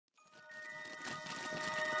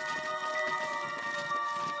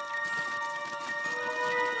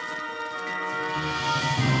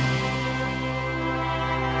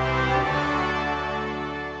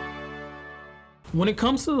When it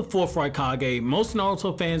comes to the 4th Raikage, most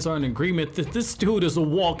Naruto fans are in agreement that this dude is a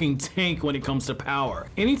walking tank when it comes to power.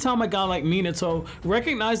 Anytime a guy like Minato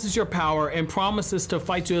recognizes your power and promises to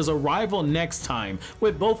fight you as a rival next time,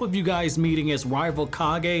 with both of you guys meeting as rival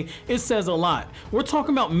Kage, it says a lot. We're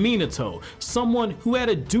talking about Minato, someone who had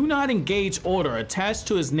a do not engage order attached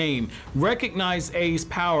to his name, recognized A's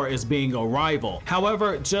power as being a rival.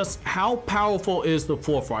 However, just how powerful is the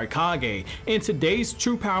 4th Raikage? In today's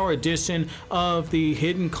True Power edition of the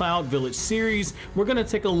Hidden Cloud Village series, we're gonna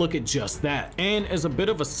take a look at just that. And as a bit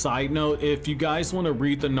of a side note, if you guys want to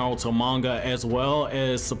read the Naruto manga as well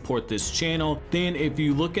as support this channel, then if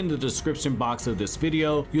you look in the description box of this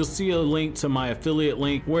video, you'll see a link to my affiliate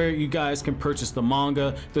link where you guys can purchase the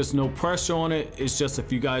manga. There's no pressure on it, it's just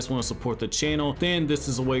if you guys want to support the channel, then this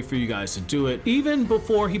is a way for you guys to do it. Even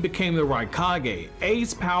before he became the Raikage,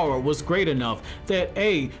 A's power was great enough that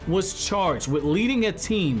A was charged with leading a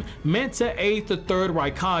team meant to aid the 3rd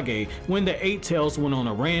Raikage when the Eight Tails went on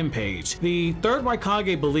a rampage. The 3rd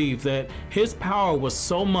Raikage believed that his power was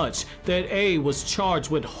so much that A was charged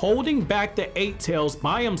with holding back the Eight Tails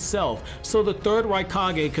by himself so the 3rd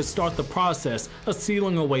Raikage could start the process of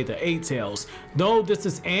sealing away the Eight Tails. Though this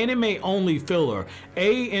is anime only filler,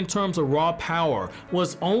 A in terms of raw power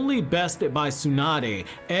was only bested by Tsunade,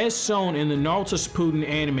 as shown in the Naruto Shippuden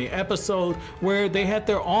anime episode where they had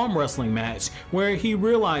their arm wrestling match where he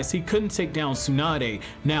realized he couldn't take down Tsunade.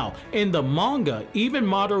 Now, in the manga, even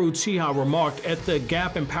Mamoru Uchiha remarked at the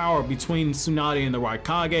gap in power between Tsunade and the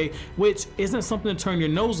Raikage, which isn't something to turn your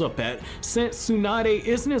nose up at, since Tsunade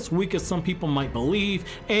isn't as weak as some people might believe,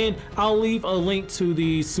 and I'll leave a link to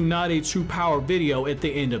the Tsunade True Power video at the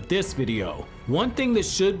end of this video. One thing that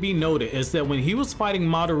should be noted is that when he was fighting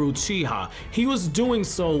Mamoru Uchiha, he was doing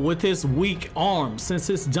so with his weak arm, since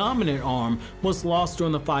his dominant arm was lost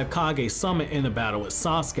during the 5 Kage summit in the battle with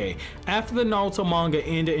Sasuke. After the Naruto manga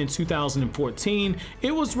ended in 2014,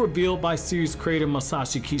 it was revealed by series creator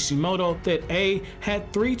Masashi Kishimoto that A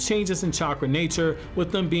had 3 changes in chakra nature,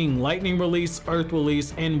 with them being lightning release, earth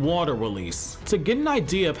release, and water release. To get an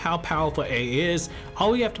idea of how powerful A is,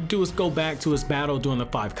 all we have to do is go back to his battle during the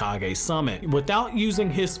 5 Kage summit. Without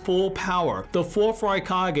using his full power, the 4th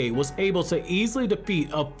Raikage was able to easily defeat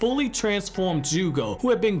a fully transformed Jugo who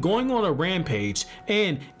had been going on a rampage,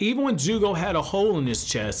 and even when Jugo had a hole in his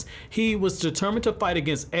chest, he was determined to fight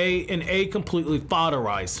against A, and A completely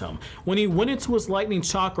fodderized him. When he went into his lightning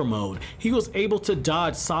chakra mode, he was able to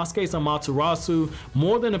dodge Sasuke's Amaterasu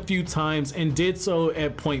more than a few times and did so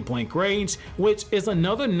at point blank range, which is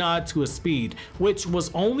another nod to his speed, which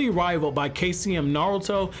was only rivaled by KCM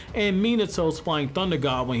Naruto and Minato's Flying Thunder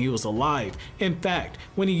God when he was alive. In fact,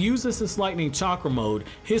 when he uses his lightning chakra mode,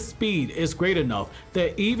 his speed is great enough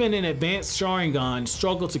that even an advanced Sharingan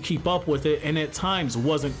struggled to keep up with it and at times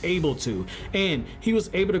wasn't able to, and he was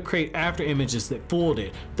able to create after images that fooled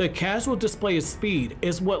it. The casual display of speed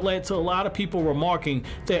is what led to a lot of people remarking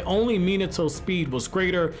that only Minato's speed was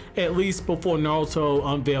greater, at least before Naruto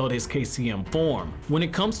unveiled his KCM form. When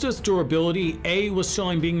it comes to his durability, A was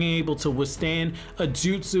showing being able to withstand a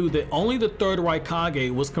jutsu that only the 3rd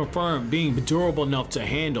Raikage was confirmed being durable enough to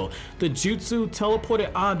handle. The jutsu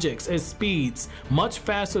teleported objects at speeds much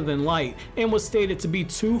faster than light and was stated to be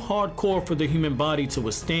too hardcore for the human body to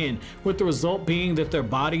withstand, with the result being that their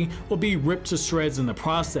body will be ripped to shreds in the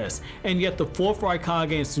process. And yet the 4th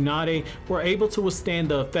Raikage and Tsunade were able to withstand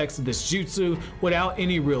the effects of this jutsu without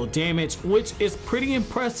any real damage, which is pretty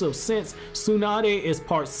impressive since Tsunade is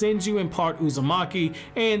part Senju and part Uzumaki,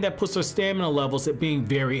 and that puts her stamina levels at being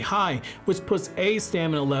very high, which puts A's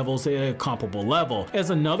stamina levels at a comparable level. As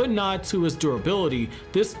another nod to his durability,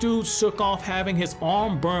 this dude shook off having his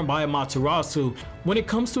arm burned by Amaterasu. When it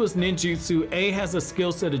comes to his ninjutsu, A has a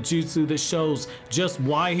skill set of jutsu that shows just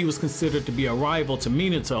why he was considered to be a rival to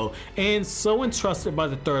Minato and so entrusted by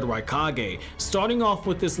the 3rd Raikage. Starting off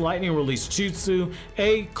with this lightning release jutsu,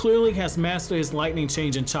 A clearly has mastered his lightning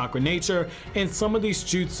change in chakra nature, and some of these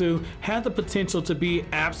jutsu have the potential to be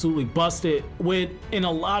absolutely busted, with in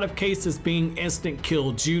a lot of cases being instant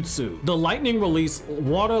kill jutsu. The lightning release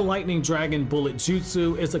water lightning dragon bullet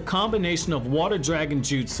jutsu is a combination of water dragon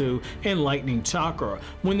jutsu and lightning chakra.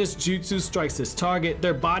 When this jutsu strikes its target,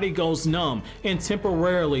 their body goes numb and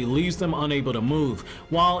temporarily leaves them unable to move.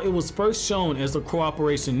 While it was first shown as a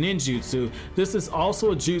cooperation ninjutsu, this is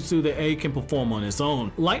also a jutsu that A can perform on his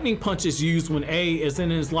own. Lightning punch is used when A is in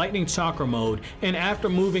his lightning chakra mode, and after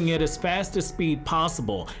moving at as fast as speed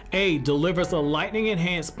possible, A delivers a lightning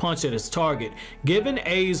enhanced punch at his target. Given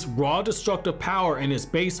A's raw destructive power in his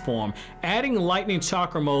base form, adding lightning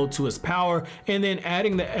chakra mode to his power and then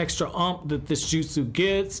adding the extra that this jutsu jutsu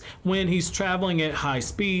gets when he's traveling at high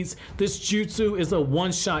speeds. This jutsu is a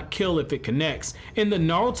one-shot kill if it connects. In the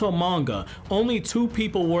Naruto manga, only 2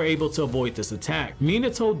 people were able to avoid this attack.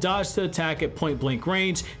 Minato dodged the attack at point-blank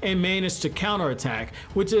range and managed to counterattack,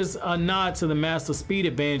 which is a nod to the massive speed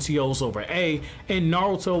advantage he owes over A, and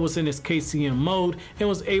Naruto was in his KCM mode and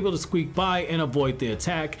was able to squeak by and avoid the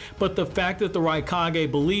attack, but the fact that the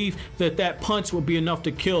Raikage believed that that punch would be enough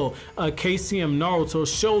to kill a KCM Naruto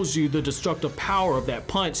shows you the destructive power of that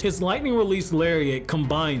punch. His lightning release lariat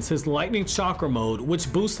combines his lightning chakra mode,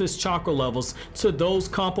 which boosts his chakra levels to those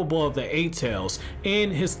comparable of the Eight Tails,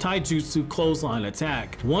 and his taijutsu clothesline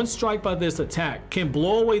attack. One strike by this attack can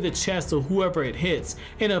blow away the chest of whoever it hits,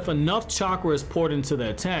 and if enough chakra is poured into the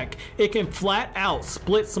attack, it can flat out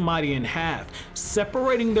split somebody in half,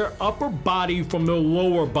 separating their upper body from their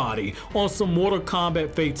lower body on some Mortal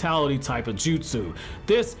Kombat fatality type of jutsu.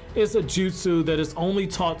 This is a jutsu that is only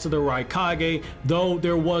taught to the Raikage, though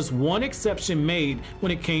there was one exception made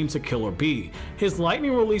when it came to Killer B. His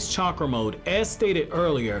lightning release chakra mode, as stated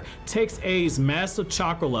earlier, takes A's massive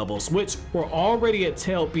chakra levels, which were already at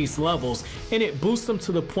Tail Beast levels, and it boosts them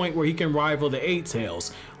to the point where he can rival the Eight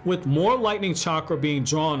Tails. With more lightning chakra being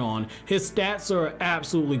drawn on, his stats are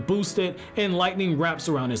absolutely boosted and lightning wraps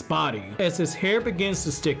around his body. As his hair begins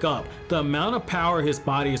to stick up, the amount of power his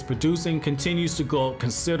body is producing continues to go up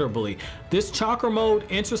considerably. This chakra mode,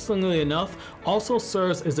 interestingly enough, also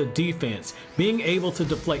serves as a defense, being able to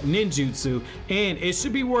deflect ninjutsu, and it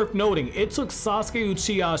should be worth noting it took Sasuke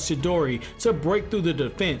Uchiha's Chidori to break through the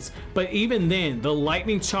defense, but even then the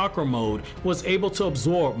lightning chakra mode was able to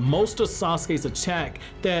absorb most of Sasuke's attack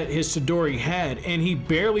that his Chidori had, and he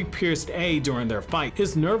barely pierced A during their fight.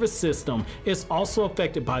 His nervous system is also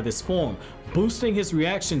affected by this form, boosting his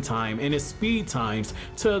reaction time and his speed times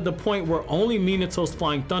to the point where only Minato's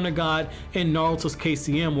Flying Thunder God and Naruto's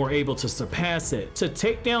KCM were able to surpass it. To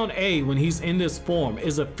take down A when he's in this form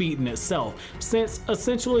is a feat in itself, since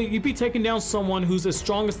essentially you'd be taking down someone who's as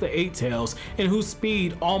strong as the Eight Tails and whose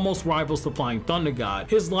speed almost rivals the Flying Thunder God.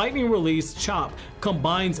 His lightning release chop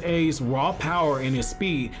combines A's raw power and his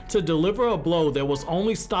speed to deliver a blow that was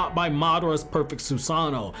only stopped by Madara's perfect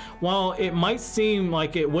Susanoo. While it might seem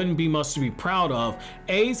like it wouldn't be much to be proud of,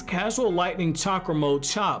 A's casual lightning chakra mode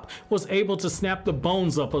chop was able to snap the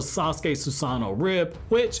bones up of Sasuke's Susanoo rib,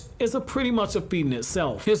 which is pretty much a feat in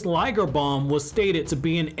itself. His Liger Bomb was stated to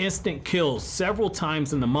be an instant kill several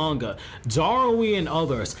times in the manga. Darui and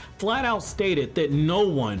others flat out stated that no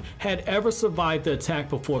one had ever survived the attack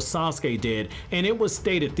before Sasuke did, and it was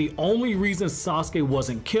stated the only reason Sasuke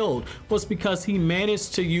wasn't killed was because he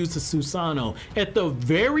managed to use the Susanoo at the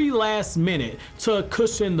very last minute to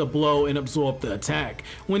cushion the blow and absorb the attack.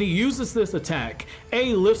 When he uses this attack,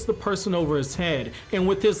 A lifts the person over his head, and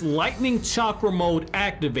with his lightning chakra mode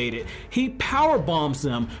activated, he power bombs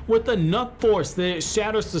them with enough force that it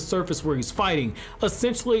shatters the surface where he's fighting.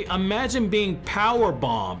 Essentially, imagine being power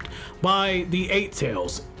bombed by the Eight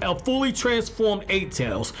Tails, a fully transformed Eight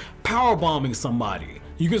Tails, power bombing somebody.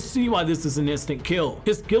 You can see why this is an instant kill.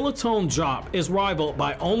 His Guillotine drop is rivaled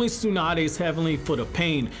by only Tsunade's Heavenly Foot of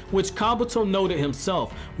Pain, which Kabuto noted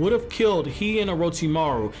himself would have killed he and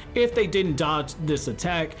Orochimaru if they didn't dodge this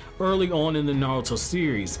attack early on in the Naruto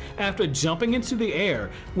series. After jumping into the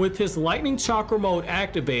air with his lightning chakra mode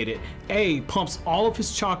activated, A pumps all of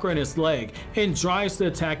his chakra in his leg and drives the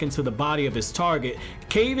attack into the body of his target,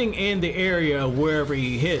 caving in the area wherever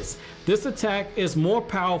he hits. This attack is more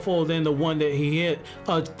powerful than the one that he hit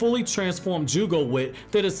a fully transformed Jugo with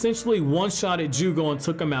that essentially one-shotted Jugo and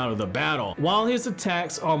took him out of the battle. While his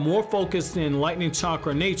attacks are more focused in lightning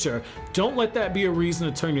chakra nature, don't let that be a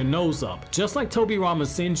reason to turn your nose up. Just like Tobirama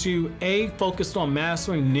Senju, A focused on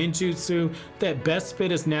mastering ninjutsu that best fit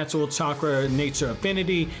his natural chakra nature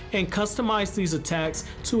affinity and customized these attacks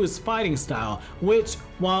to his fighting style, which,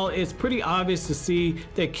 while it's pretty obvious to see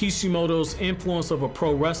that Kishimoto's influence over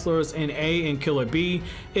pro wrestlers in A and Killer B,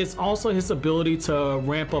 it's also his ability to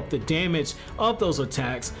ramp up the damage of those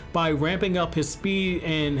attacks by ramping up his speed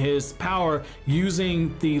and his power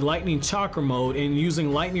using the lightning chakra mode, and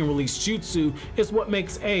using lightning release jutsu is what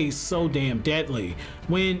makes A so damn deadly.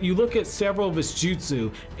 When you look at several of his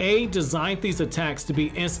jutsu, A designed these attacks to be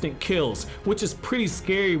instant kills, which is pretty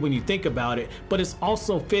scary when you think about it, but it's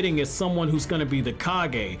also fitting as someone who's going to be the kage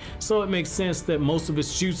Raikage, so it makes sense that most of his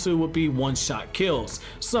jutsu would be one-shot kills.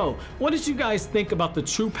 So, what did you guys think about the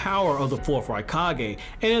true power of the 4th Raikage?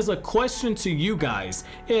 And as a question to you guys,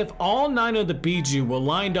 if all 9 of the Biju were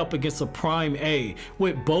lined up against a Prime A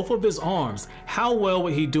with both of his arms, how well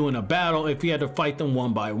would he do in a battle if he had to fight them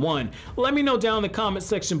one by one? Let me know down in the comment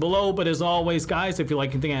section below, but as always guys, if you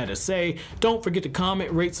like anything I had to say, don't forget to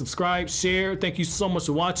comment, rate, subscribe, share. Thank you so much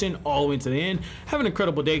for watching all the way to the end. Have an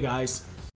incredible day guys.